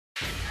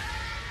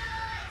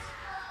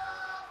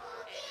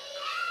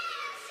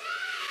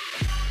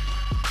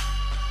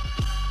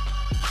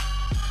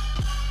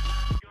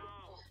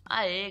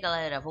Aê,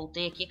 galera,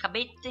 voltei aqui.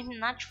 Acabei de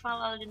terminar de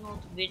falar ali no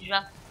outro vídeo.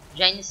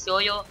 Já iniciou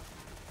e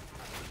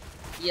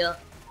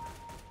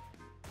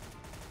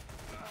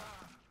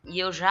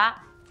eu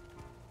já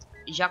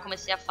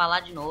comecei a falar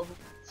de novo.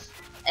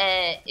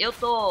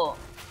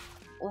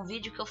 O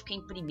vídeo que eu fiquei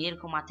em primeiro,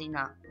 que eu matei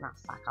na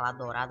faca lá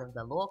dourada,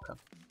 vida louca,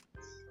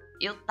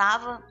 eu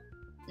tava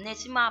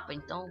nesse mapa.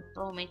 Então,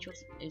 provavelmente eu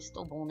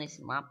estou bom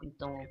nesse mapa.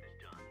 Então,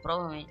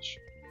 provavelmente...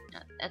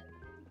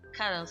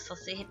 Cara, eu só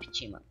sei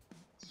repetir, mano.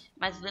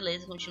 Mas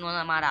beleza, continuando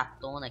a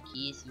maratona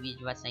aqui. Esse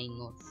vídeo vai sair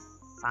no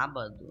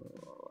sábado.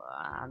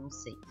 Ah, não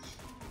sei.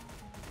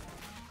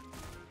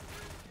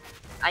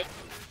 Ai.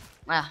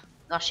 Ah,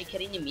 eu achei que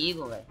era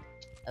inimigo, velho.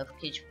 Aí eu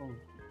fiquei tipo...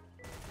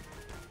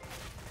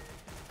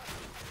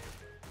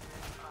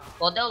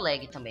 Foda é o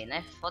lag também,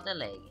 né? Foda é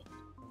lag.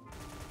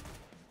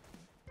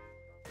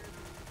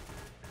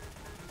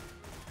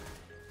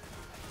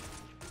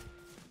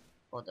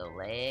 Foda é o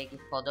lag,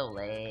 foda é o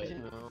lag.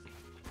 Não.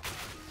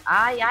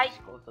 Ai, ai.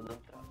 Escola tá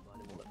dando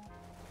trabalho, moleque.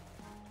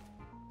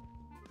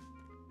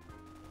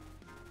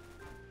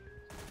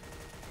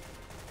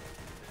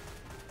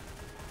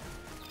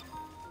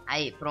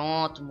 Aí,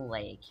 pronto,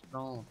 moleque.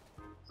 Pronto.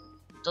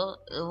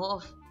 Eu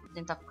vou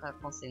tentar ficar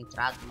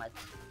concentrado, mas...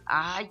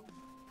 Ai.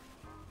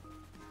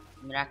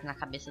 Vou mirar aqui na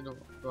cabeça do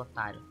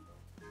otário.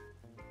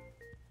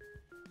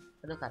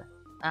 Cadê o cara?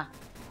 Ah.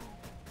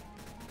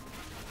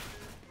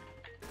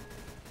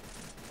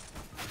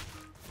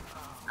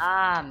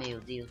 Ah,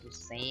 meu Deus do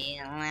céu.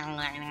 Aí,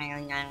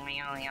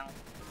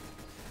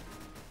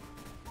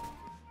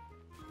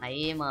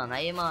 mano,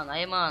 aí, mano,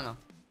 aí, mano.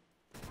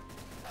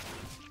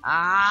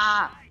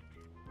 Ah!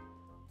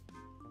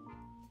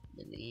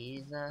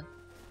 Beleza.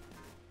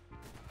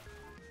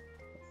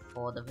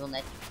 Foda, viu,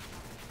 net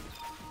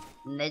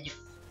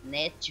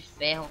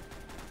ferro.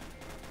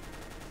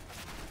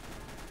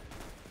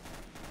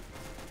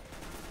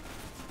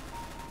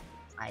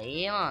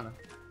 Aí, mano.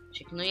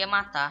 Achei que não ia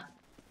matar.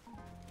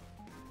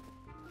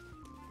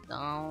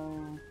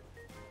 Então...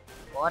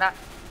 Bora.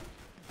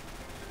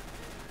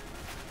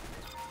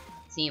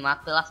 Sim,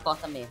 mato pelas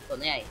costas mesmo. Tô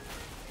nem aí.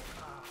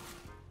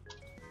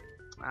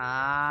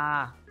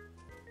 Ah...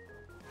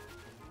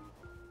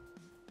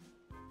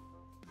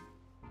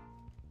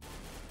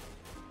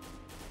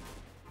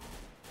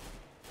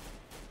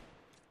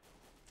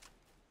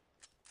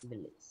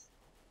 Beleza.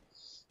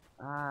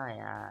 Ai,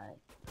 ai.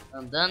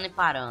 Andando e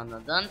parando, ó.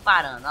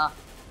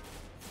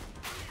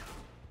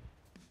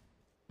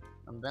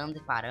 Andando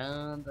e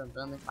parando,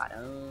 andando e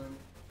parando.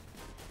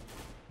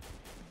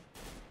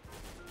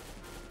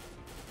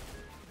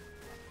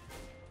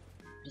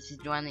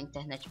 Preciso de uma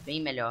internet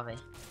bem melhor,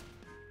 velho.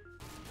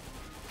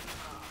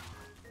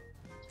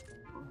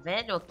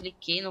 Velho, eu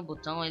cliquei no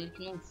botão, ele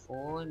que não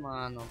foi,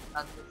 mano. Por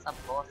causa dessa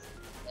bosta.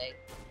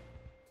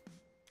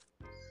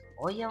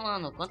 Olha,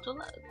 mano, quanto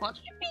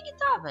de ping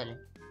tá,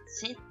 velho?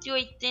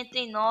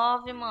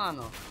 189,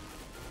 mano.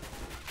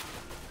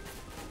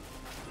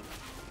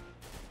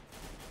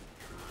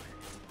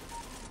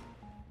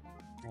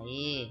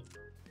 Aí.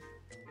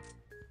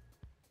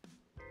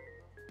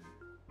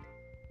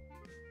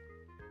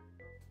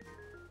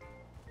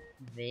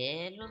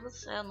 Velho do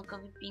céu, nunca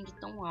vi ping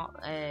tão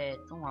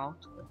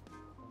alto, velho.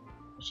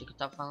 Achei que eu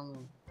tava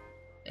falando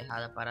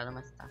errado a parada,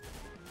 mas tá.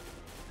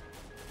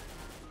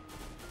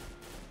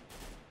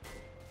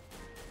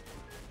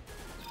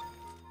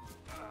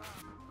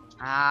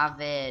 Ah,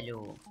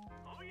 velho.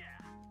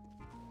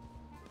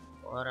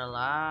 Bora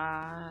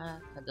lá.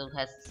 Cadê o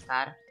resto dos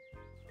caras?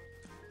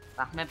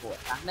 A arma é boa,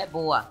 a arma é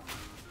boa.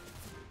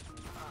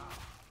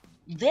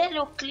 Velho,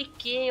 eu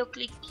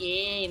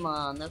cliquei,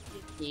 mano. Eu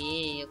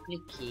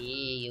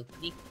cliquei.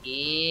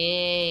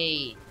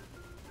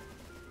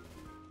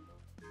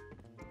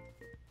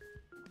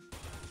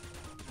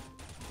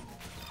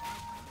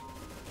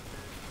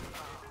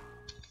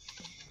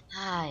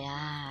 Ai,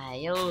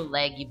 ai, o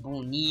lag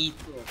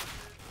bonito.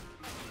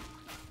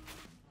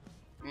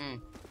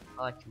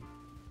 Ótimo.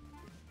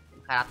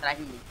 O cara atrás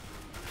de mim.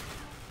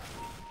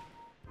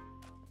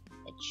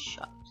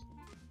 Headshot.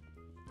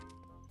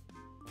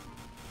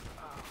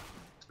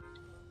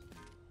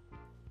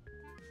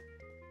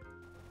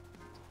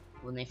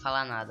 Vou nem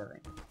falar nada,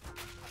 velho.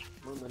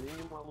 Mano, nem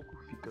o maluco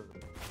fica,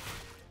 velho.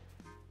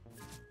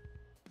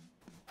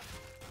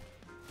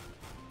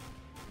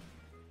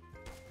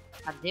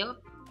 Cadê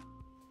o...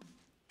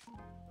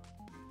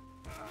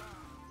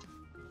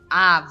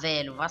 Ah,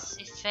 velho, vai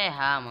se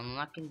ferrar, mano.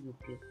 Não acredito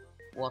que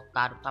o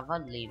otário tava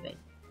ali, velho.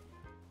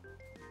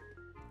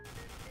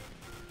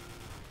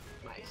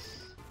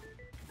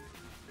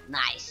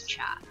 Nice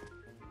shot.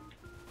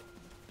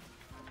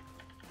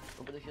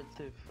 Não vou deixar de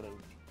ser franco.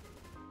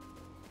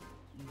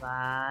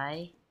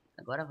 Vai.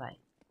 Agora vai.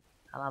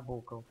 Cala a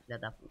boca, ô filho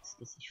da puta.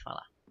 Esqueci de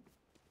falar.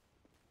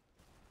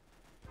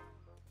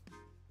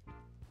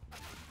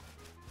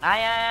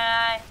 Ai,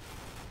 ai,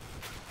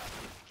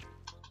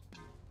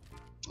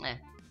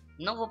 ai.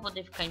 Não vou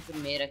poder ficar em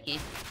primeiro aqui.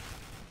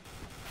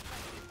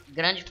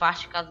 Grande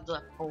parte por causa da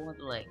porra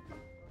do lag.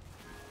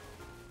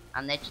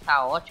 A net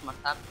tá ótima,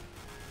 sabe?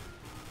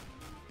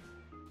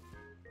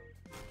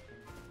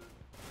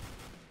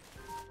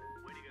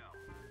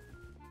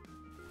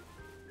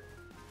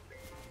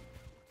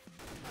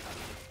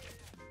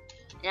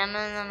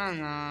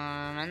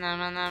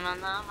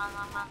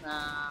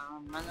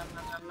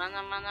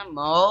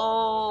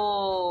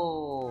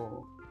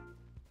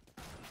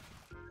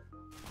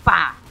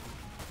 Pá!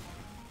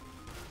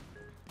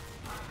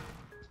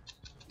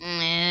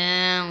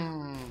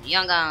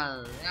 Young.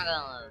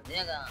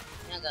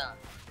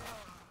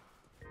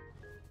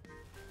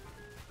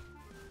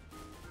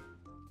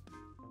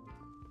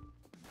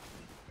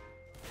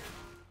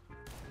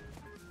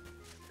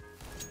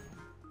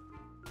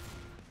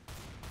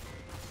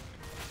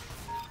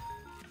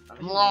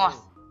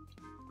 Nossa.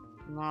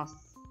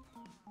 Nossa.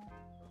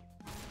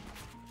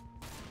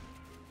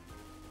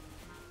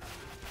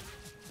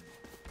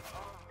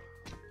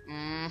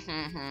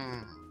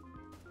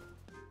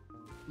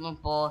 Não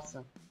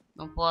posso.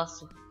 Não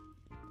posso.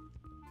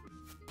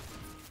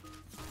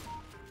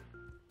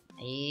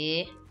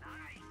 Aí.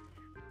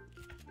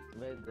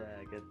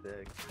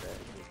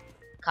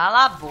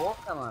 Cala a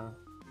boca, mano.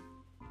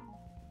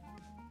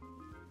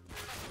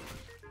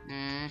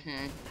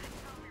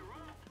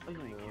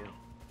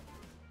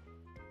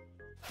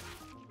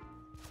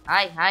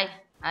 Ai,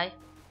 ai, ai,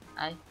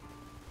 ai.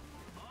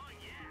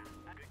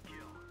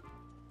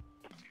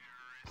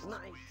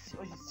 Nice,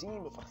 hoje sim,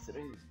 meu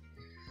parceiro.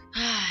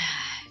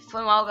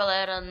 Foi mal,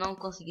 galera. Não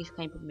consegui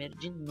ficar em primeiro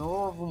de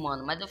novo,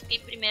 mano. Mas eu fiquei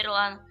em primeiro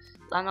lá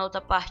na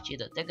outra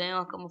partida. Até ganhei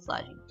uma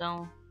camuflagem.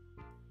 Então,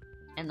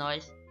 é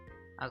nóis.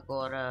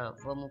 Agora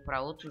vamos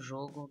para outro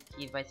jogo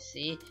que vai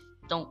ser.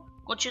 Então,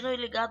 continue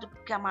ligado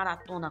porque a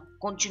maratona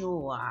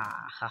continua.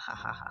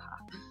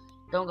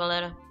 Então,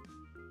 galera,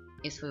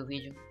 esse foi o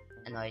vídeo.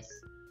 É nóis.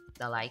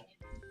 Dá like.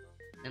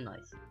 É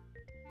nóis.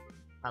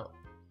 Falou.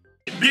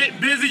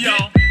 Busy,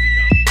 y'all.